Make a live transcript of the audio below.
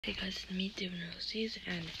Hey guys, it's me, David Rosales,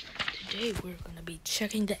 and today we're going to be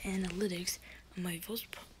checking the analytics of my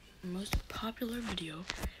most popular video,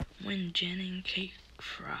 When Jen and Kate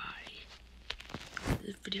Cry.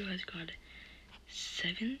 This video has got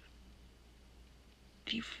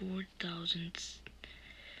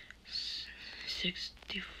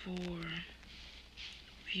 74,064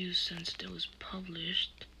 views since it was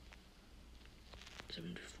published,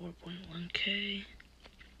 74.1k,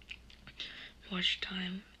 watch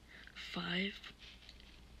time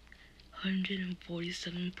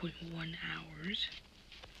 547.1 hours,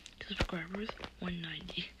 subscribers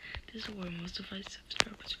 190. This is where most of my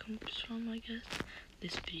subscribers come from, I guess.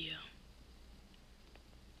 This video,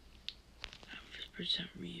 average percent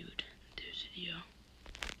viewed. This video.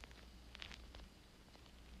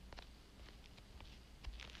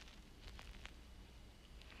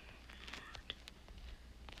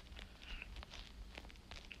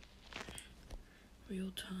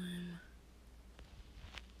 Real time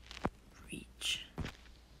reach.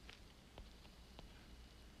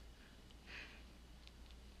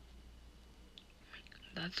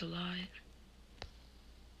 That's a lie.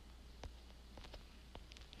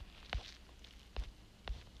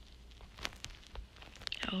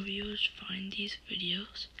 How viewers find these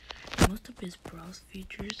videos? Most of his browse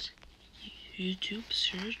features, YouTube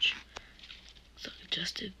search,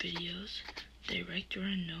 suggested videos, direct or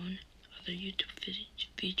unknown, other YouTube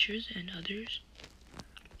features, and others.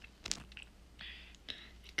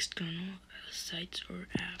 External sites or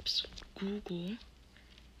apps. Google,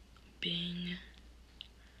 Bing,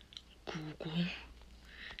 Google,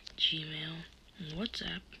 Gmail,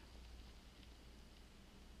 WhatsApp,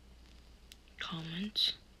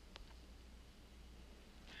 comments,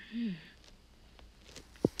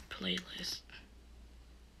 playlist.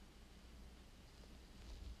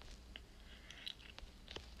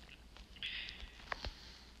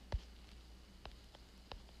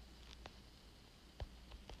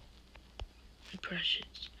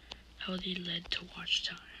 Impressions, how they led to watch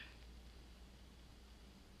time.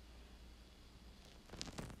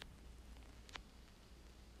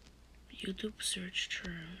 YouTube search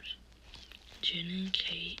terms: Jen and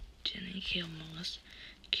Kate, Jen and Kate Among Us,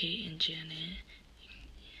 Kate and Janet,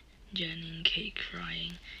 Jen and Kate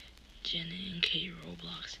Crying, Jen and Kate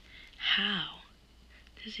Roblox. How?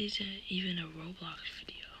 This isn't even a Roblox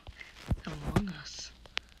video. Among Us.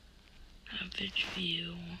 Average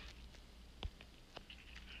view.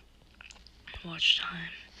 Watch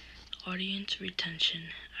time. Audience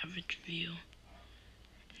retention. Average view.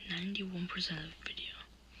 91% of video.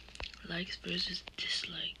 Likes versus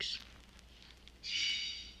dislikes.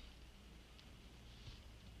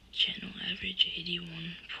 Channel average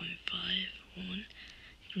 81.51.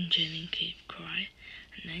 Jen and Kate Cry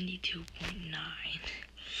 92.9.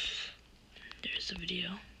 There's the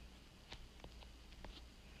video.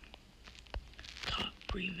 Top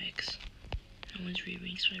remix. No one's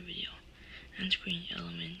remixed my video. End screen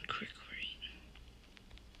element quick rate.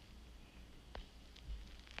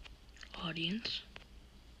 Audience.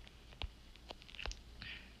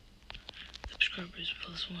 Subscribers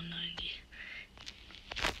plus 190.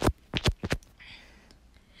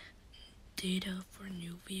 Data for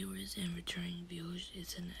new viewers and returning viewers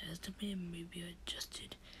is an estimate and may be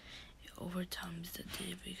adjusted over time as the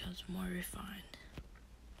data becomes more refined.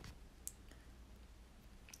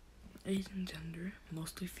 Age and gender,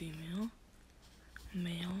 mostly female.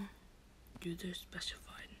 Male, user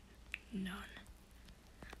specified, none.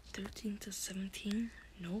 13 to 17,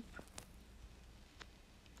 nope.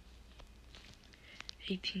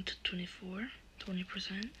 18 to 24,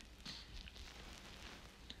 20%.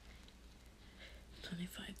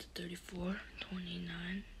 25 to 34,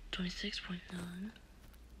 29, 26.9.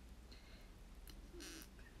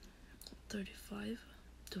 35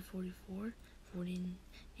 to 44,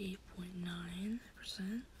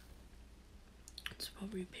 48.9%. It's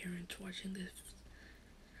probably parents watching this.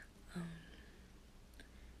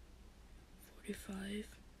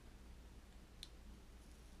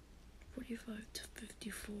 45 to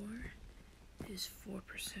 54 is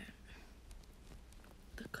 4%.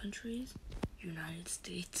 The countries: United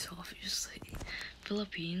States, obviously.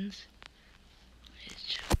 Philippines.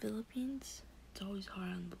 It's always hard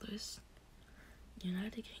on the list.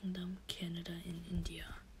 United Kingdom, Canada, and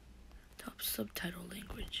India. Top subtitle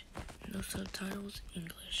language: no subtitles,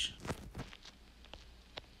 English.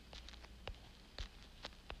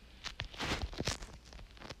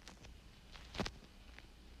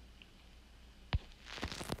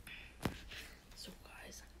 So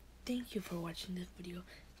guys, thank you for watching this video.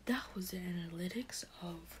 That was the analytics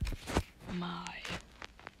of my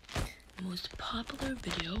most popular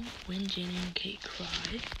video when Jenny and Kate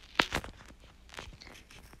cry.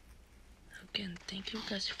 Again, thank you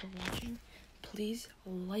guys for watching. Please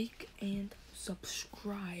like and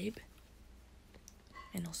subscribe.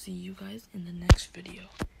 And I'll see you guys in the next video.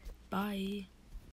 Bye.